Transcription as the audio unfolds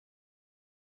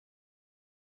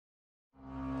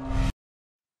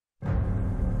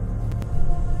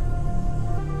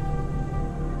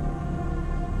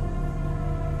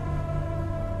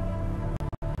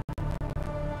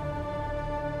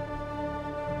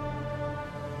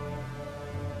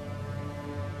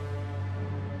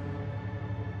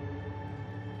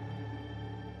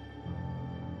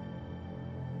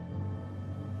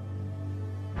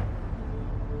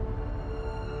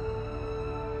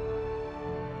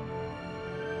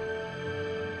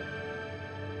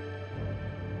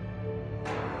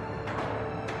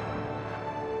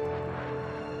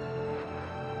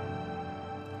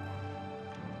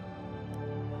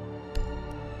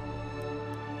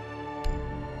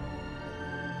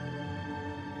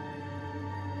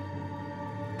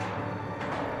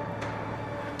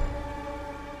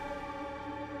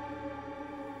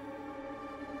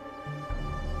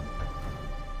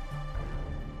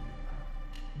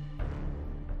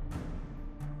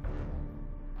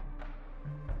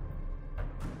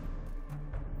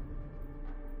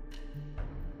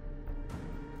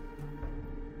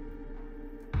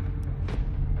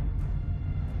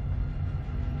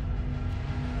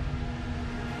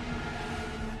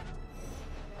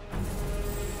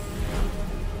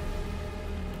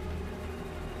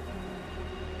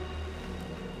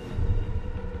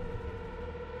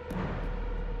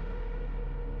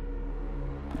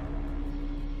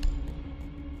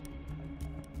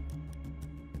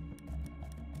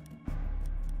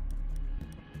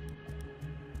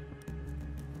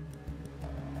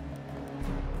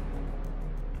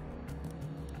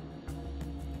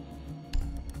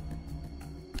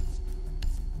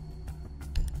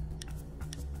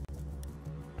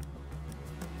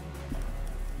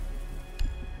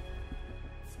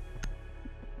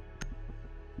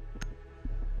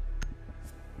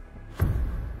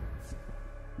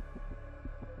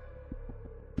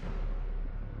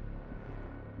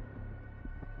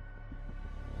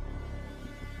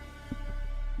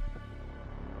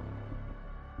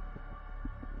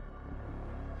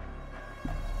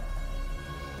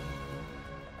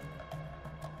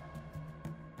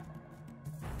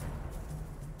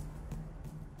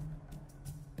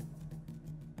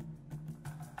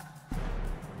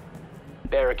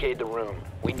Barricade the room.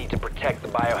 We need to protect the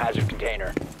biohazard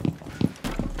container.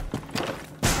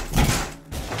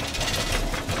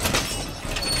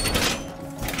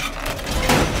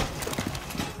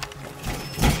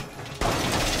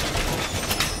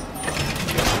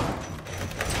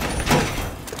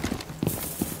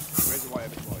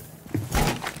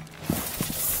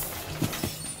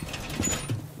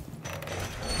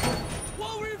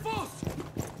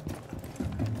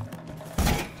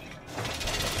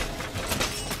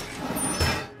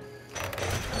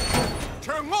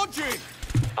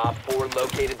 Op 4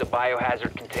 located the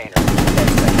biohazard container. 10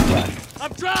 seconds left.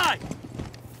 I'm dry!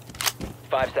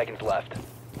 5 seconds left.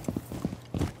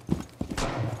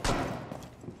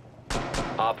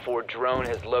 Op 4 drone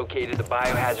has located the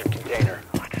biohazard container.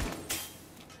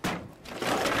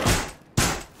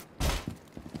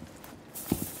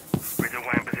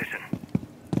 Reservoir in position.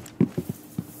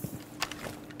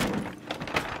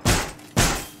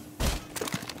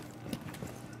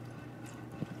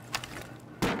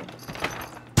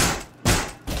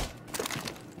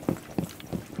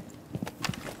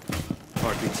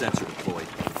 Heartbeat sensor deployed.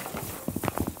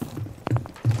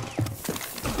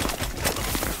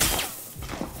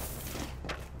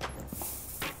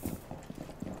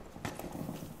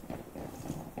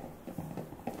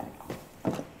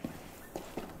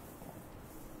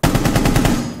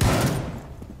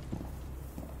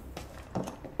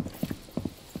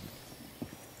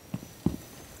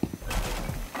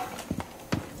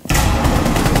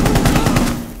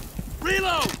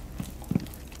 Reload!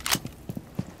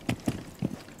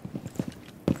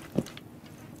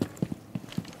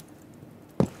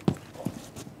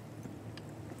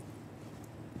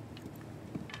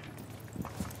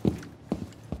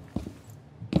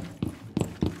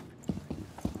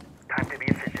 Time to be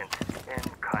efficient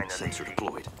and kind of Sensor lazy.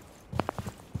 deployed.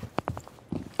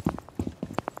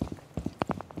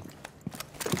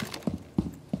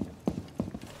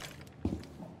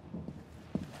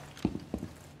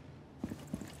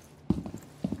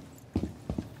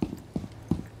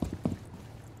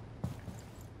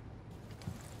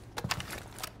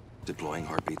 Deploying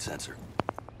heartbeat sensor.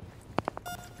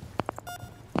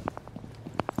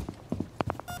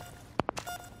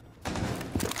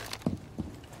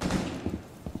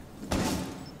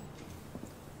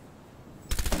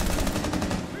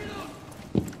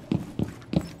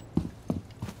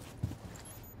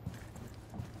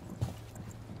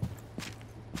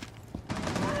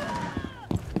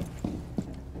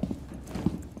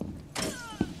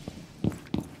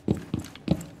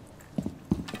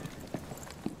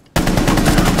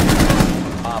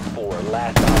 Op 4,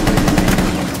 last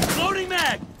operator. Loading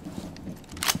mag!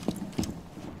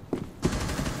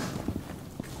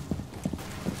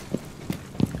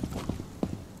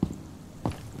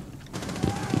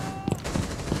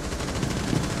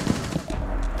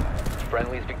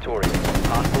 Friendly's victorious.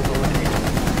 Hostiles eliminated.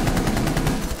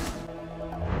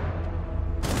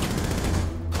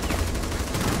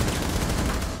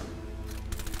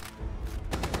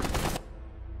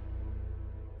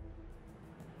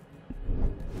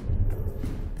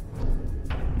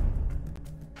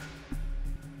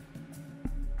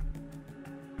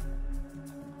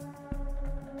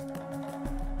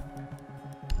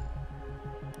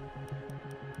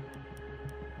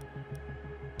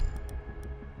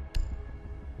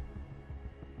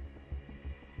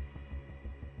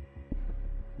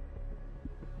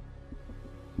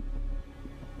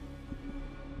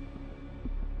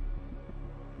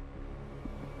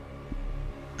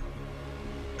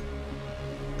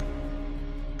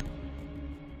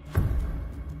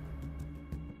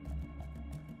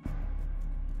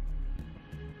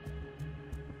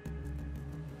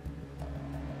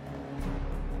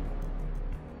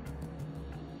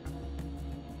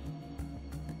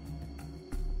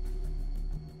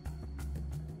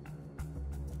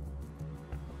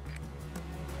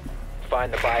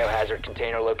 Find the biohazard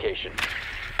container location.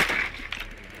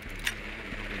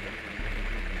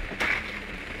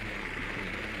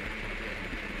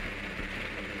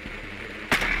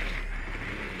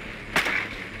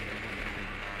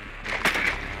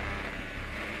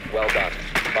 Well done.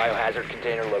 Biohazard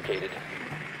container located.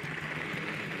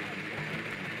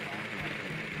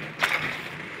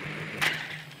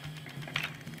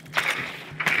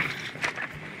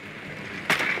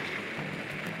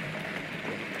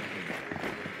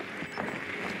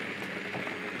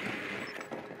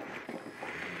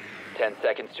 Ten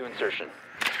seconds to insertion.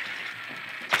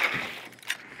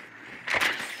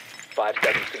 5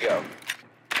 seconds to go.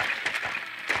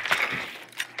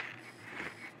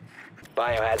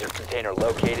 Biohazard container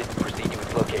located. Proceed to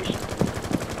its location.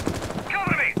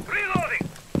 Cover me! Reloading!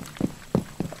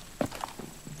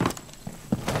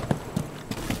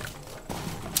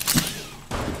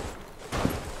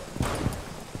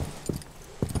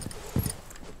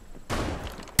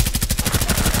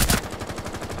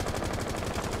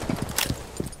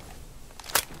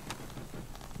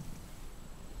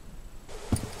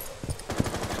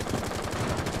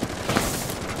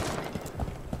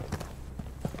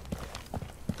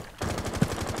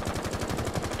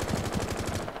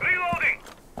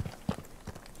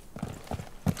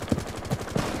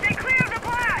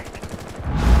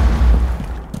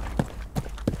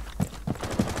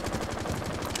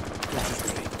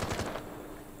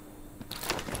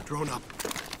 Drone up.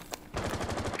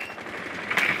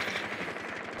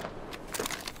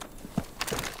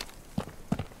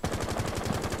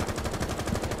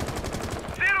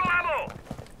 Zero ammo!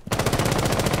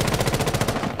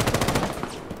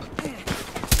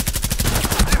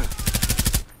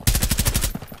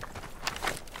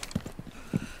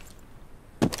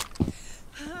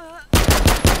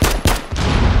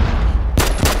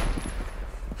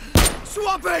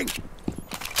 Swapping!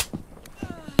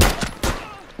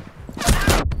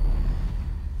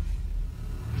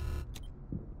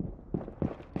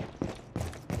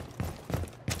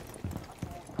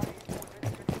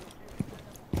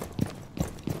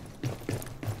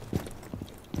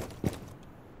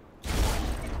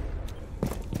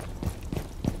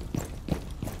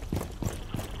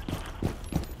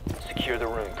 Secure the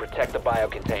room. Protect the bio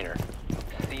container.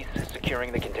 Cease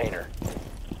securing the container.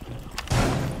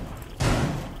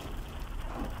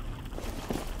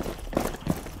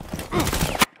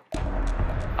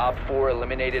 Op 4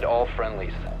 eliminated all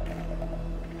friendlies.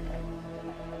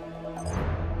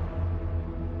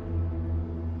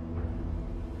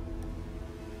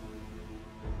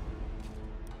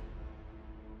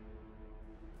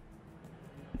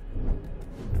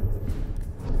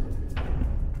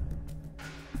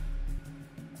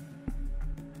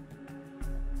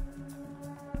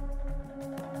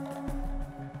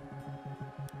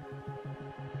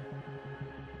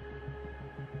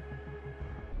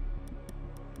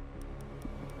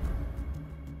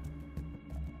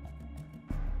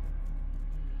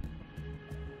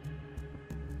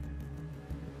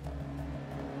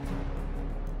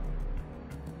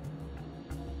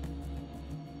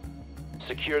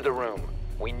 Secure the room.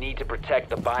 We need to protect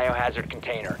the biohazard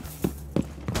container.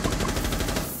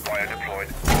 Fire deployed.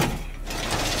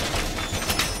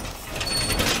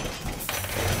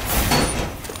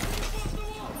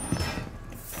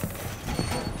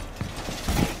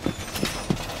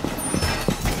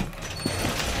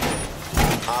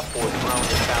 Op 4 drone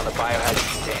has found the biohazard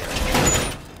container.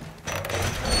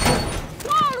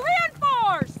 Wall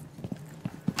reinforced!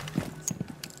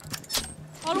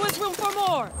 Always room for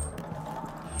more!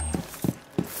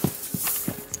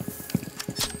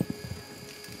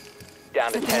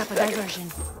 Down to Setting 10 up a seconds. diversion.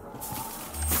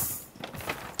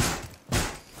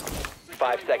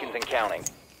 5 seconds and counting.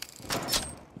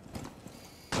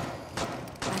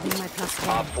 Adding my plus 10.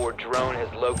 Op 4 drone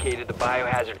has located the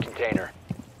biohazard container.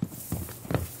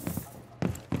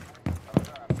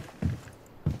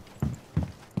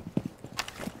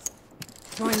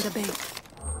 Throwing the bait.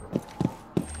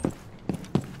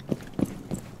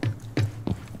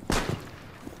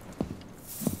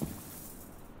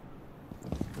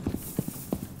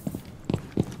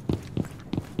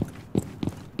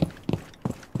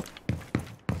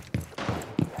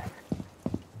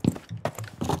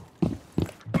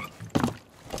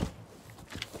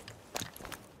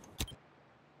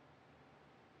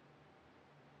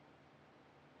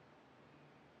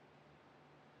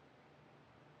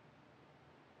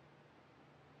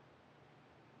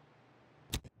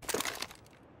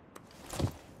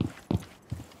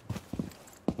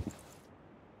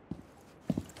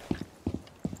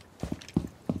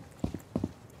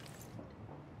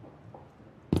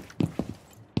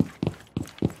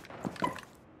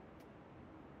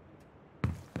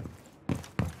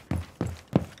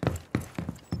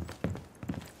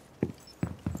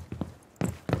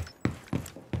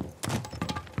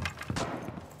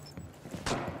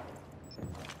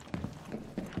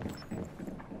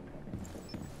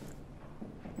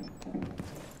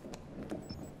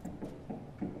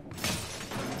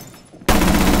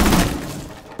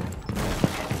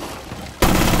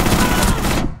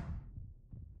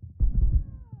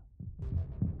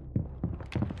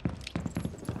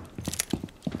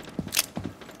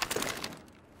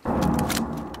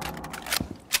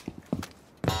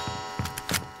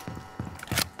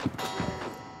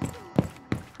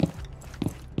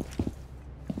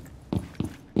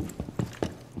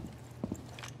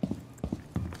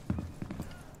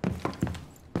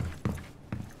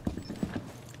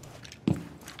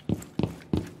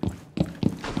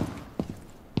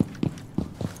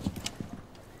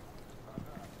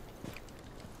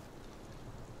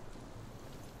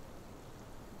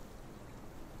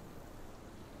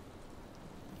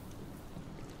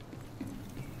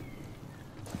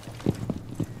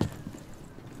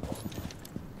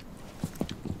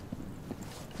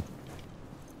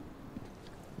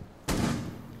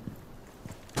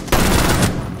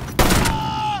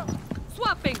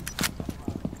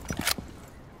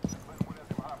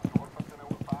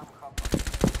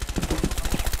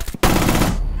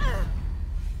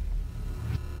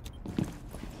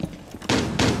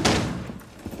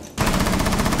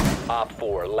 Op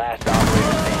 4, last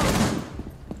operator standing.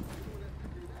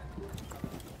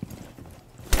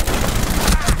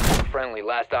 Friendly,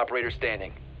 last operator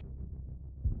standing.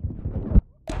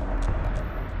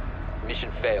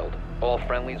 Mission failed. All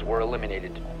friendlies were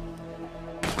eliminated.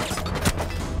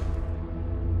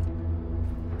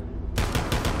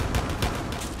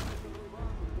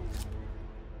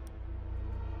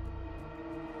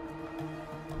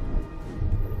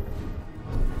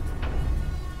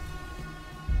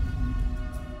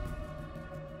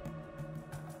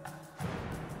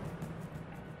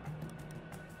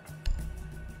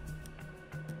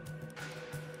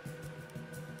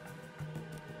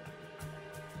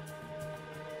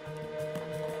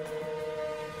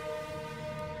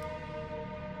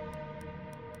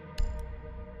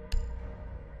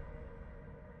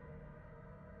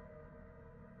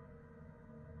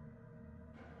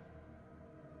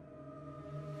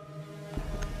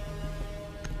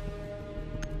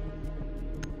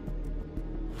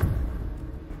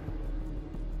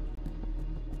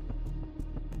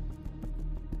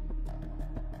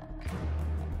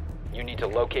 You need to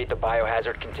locate the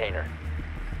biohazard container.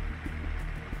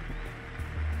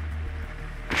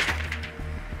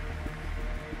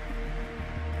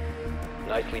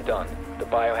 Nicely done. The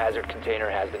biohazard container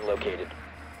has been located.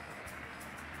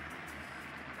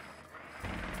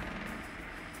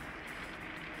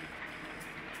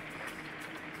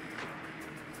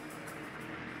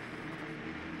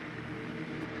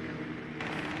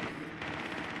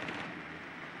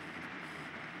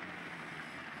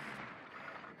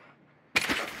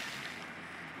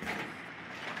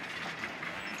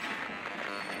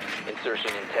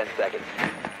 Insertion in 10 seconds.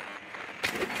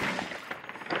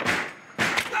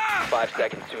 5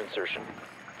 seconds to insertion.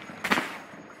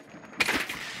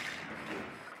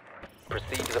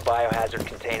 Proceed to the biohazard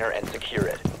container and secure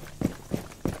it.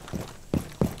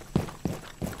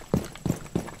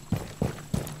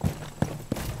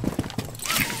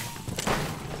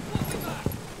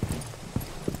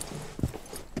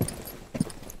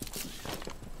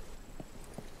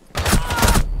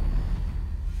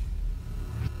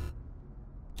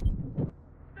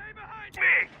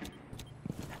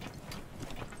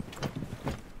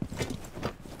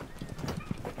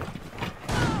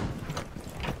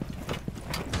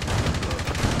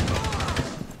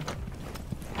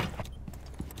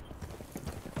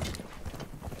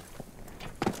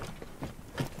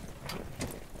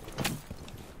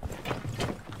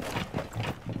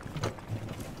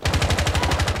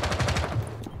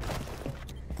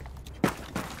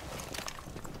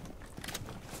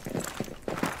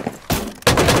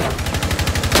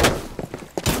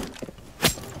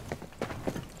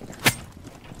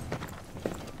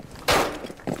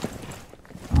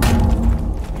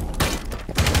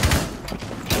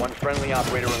 Friendly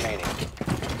operator remaining.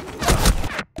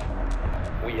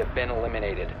 We have been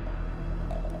eliminated.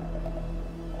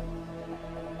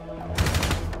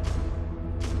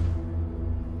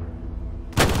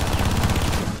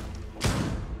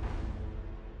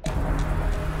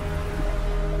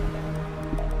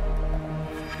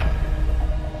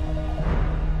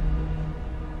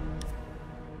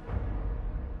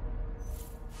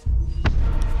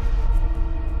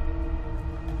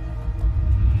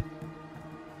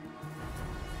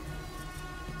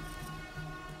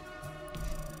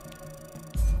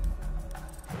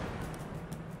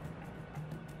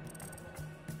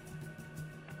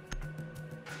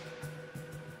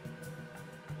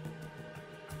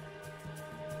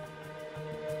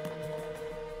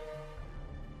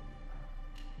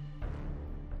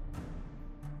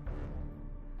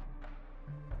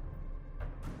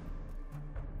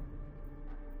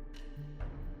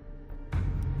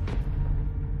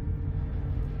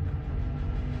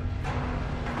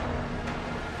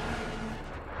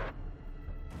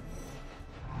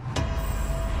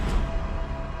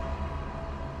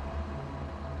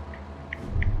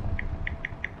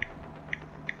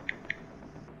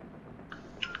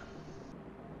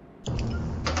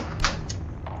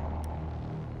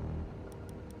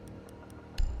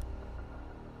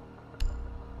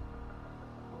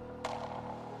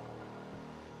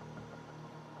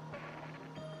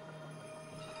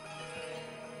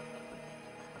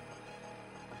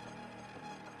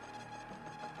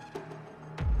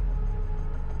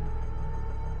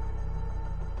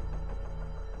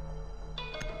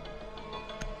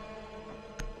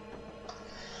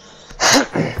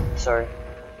 Sorry.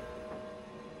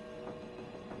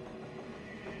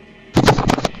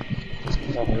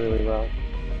 Not really well.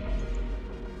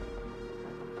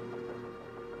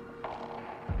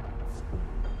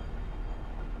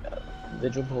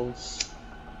 Vigil pulse.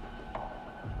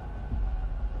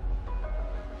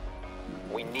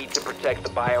 We need to protect the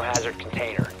biohazard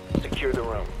container. Secure the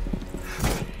room.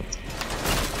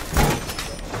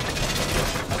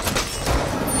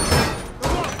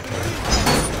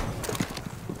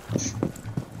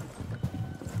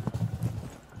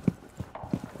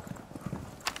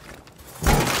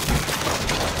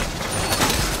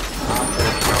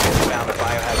 Found the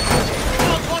biohazard container.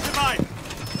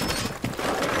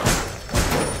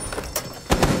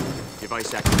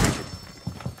 Device activated.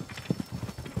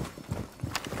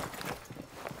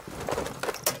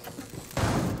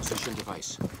 Position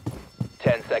device.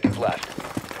 10 seconds left.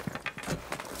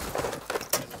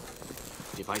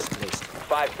 Device placed.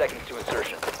 5 seconds to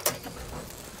insertion.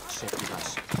 Set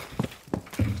device.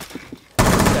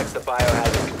 Protect the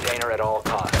biohazard container at all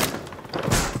costs.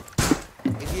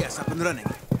 ADS up and running.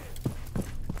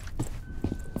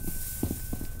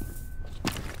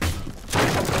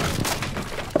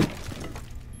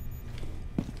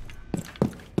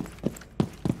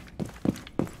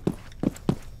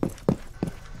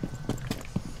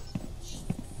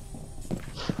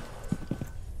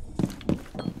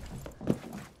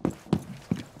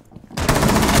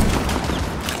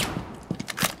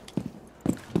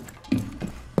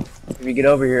 If you get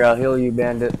over here, I'll heal you,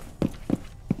 bandit.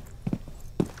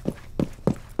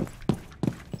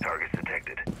 Targets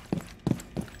detected.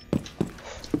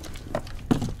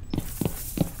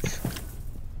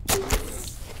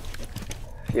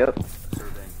 Yep.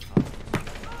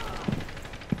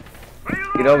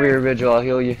 Get over here, Vigil. I'll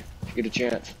heal you if you get a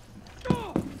chance.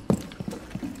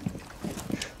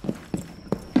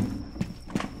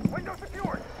 Window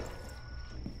secured.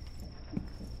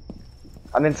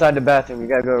 I'm inside the bathroom. You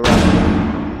gotta go around.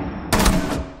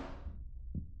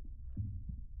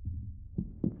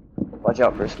 Watch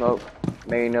out for smoke.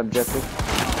 Main objective.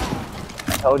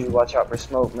 I told you, watch out for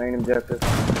smoke. Main objective.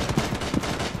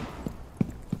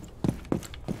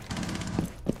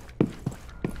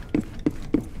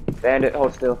 Bandit,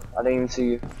 hold still. I didn't even see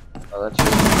you. Oh, that's you.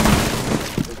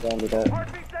 Just bandit that.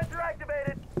 Heartbeat sensor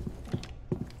activated.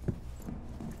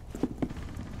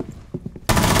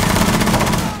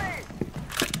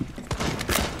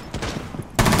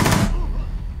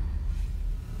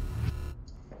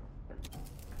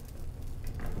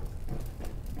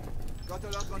 Got a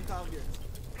lock on target.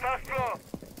 Fast floor.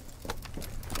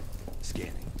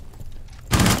 Scanning.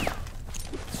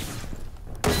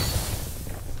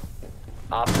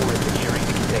 Op 4 is securing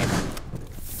the container.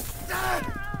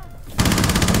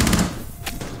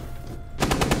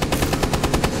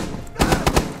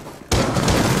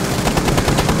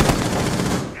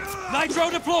 Nitro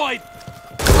deployed!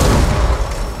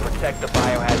 Protect the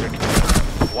biohazard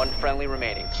container. One friendly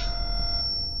remaining.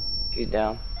 He's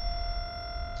down.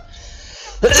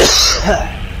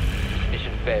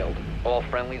 Mission failed. All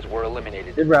friendlies were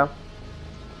eliminated. Good round.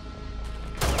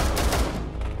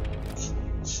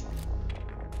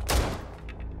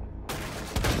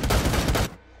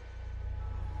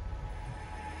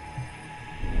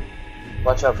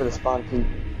 Watch out for the spawn key.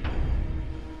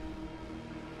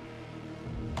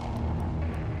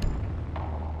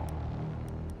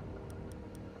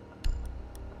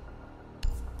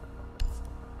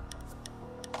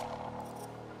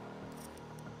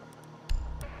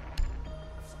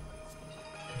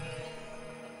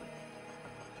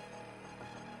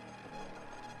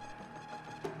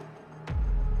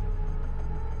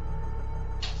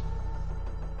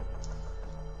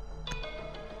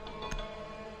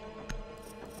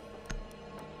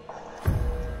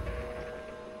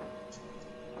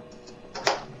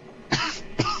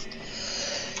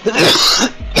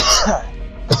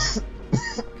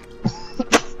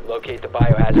 Locate the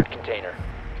biohazard container.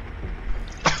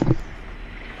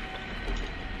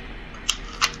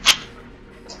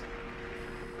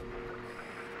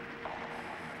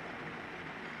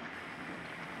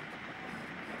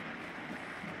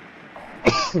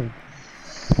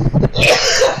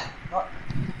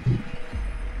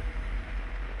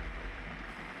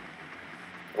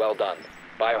 Well done.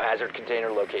 Biohazard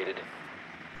container located.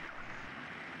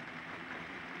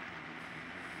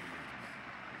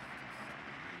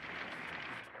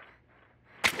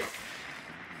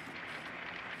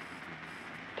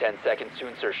 Ten seconds to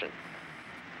insertion.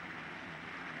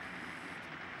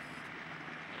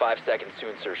 5 seconds to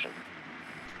insertion.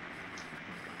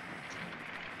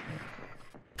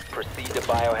 Proceed to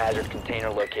biohazard container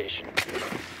location.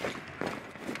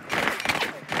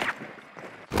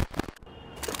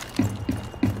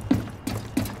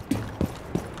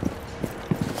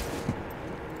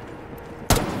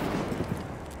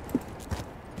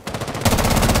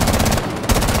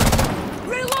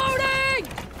 Reloading!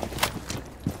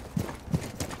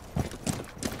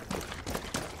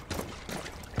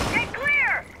 Get clear.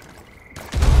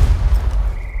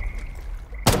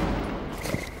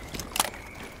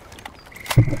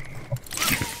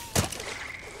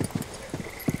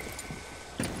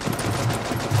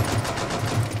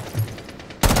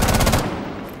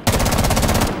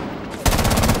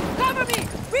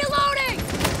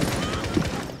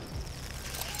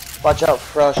 Watch out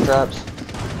for frost traps.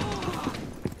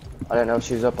 I didn't know if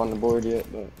she was up on the board yet,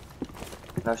 but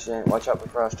no, she ain't. Watch out for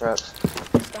frost traps.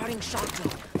 Starting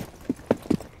shotgun.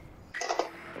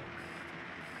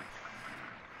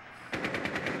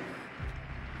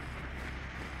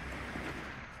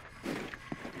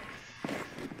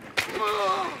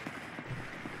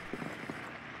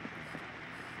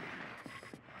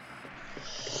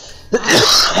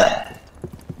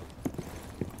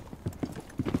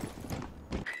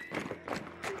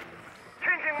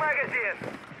 Changing magazine.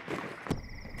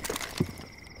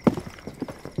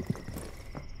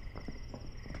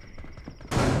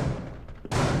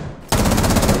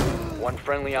 One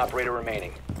friendly operator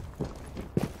remaining.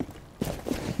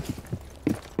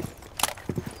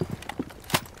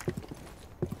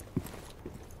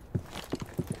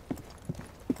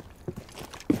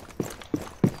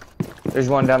 There's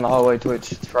one down the hallway,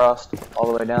 Twitch. It's Frost. All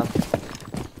the way down.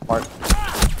 Mark.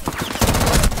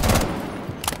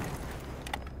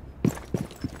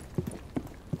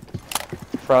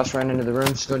 Frost ran into the room.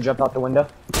 She's gonna jump out the window.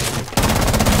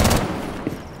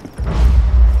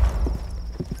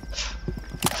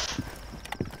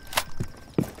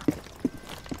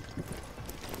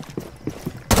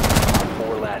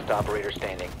 Four last operator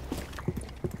standing.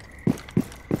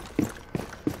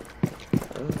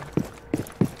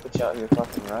 Put you out here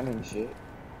fucking running shit.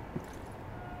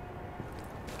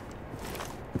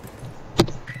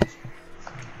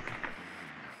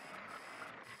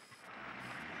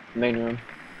 Main room.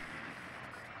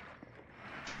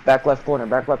 Back left corner,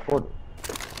 back left corner.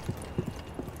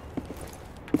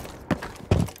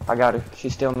 I got her.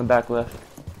 She's still in the back left.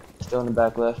 Still in the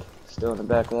back left. Still in the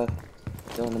back left.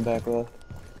 Still in the back left.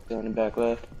 Still in the back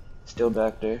left. Still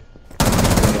back there.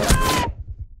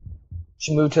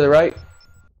 She moved to the right.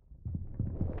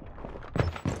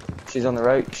 She's on the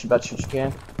right. She's about to shoot you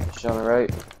can. She's on the right.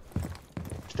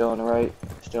 Still on the right.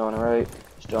 Still on the right.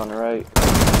 Still on the right.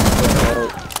 Still on the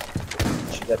right.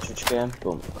 She's about to shoot you can.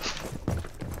 Boom.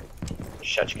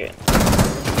 Shot you can.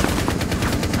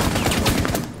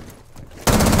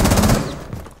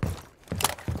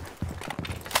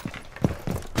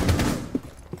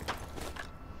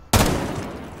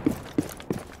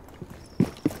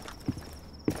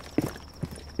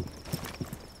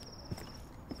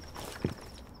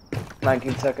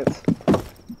 $19 seconds.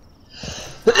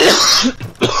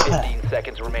 15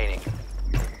 seconds remaining.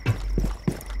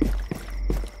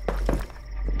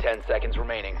 10 seconds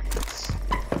remaining.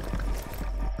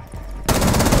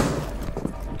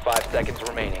 5 seconds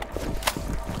remaining.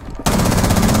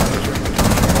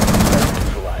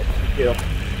 Neutralized. Kill.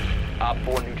 Op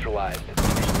 4 neutralized.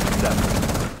 Mission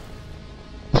successful.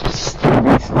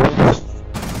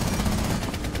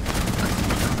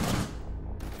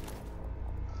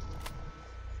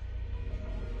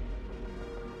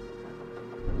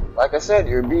 Like I said,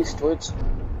 you're a beast, Twitch.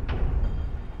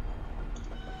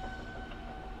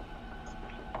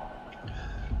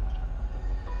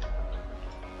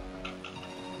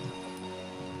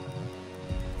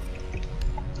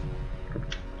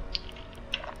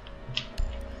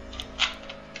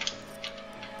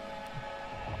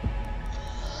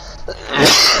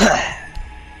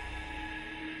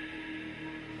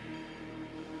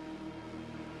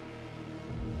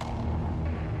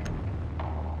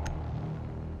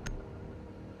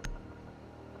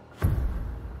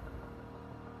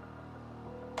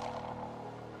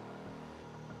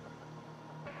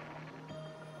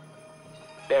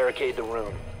 Barricade the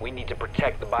room. We need to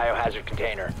protect the biohazard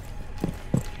container.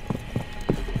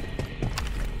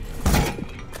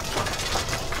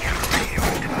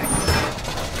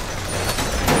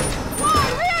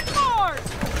 Wall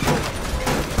reinforced!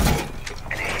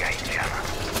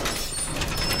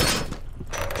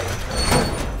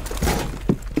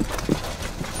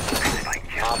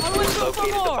 Op 4 Always look for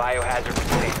located the more. biohazard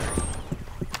container.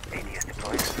 ADS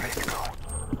deployed and ready to go.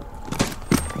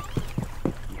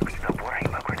 You can stop worrying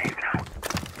about grenades now.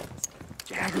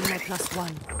 Adding my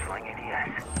 +1. Deploying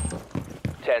ADS.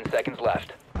 10 seconds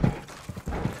left.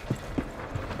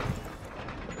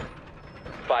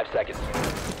 5 seconds.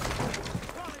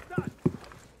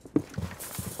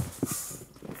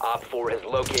 Op 4 has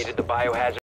located the biohazard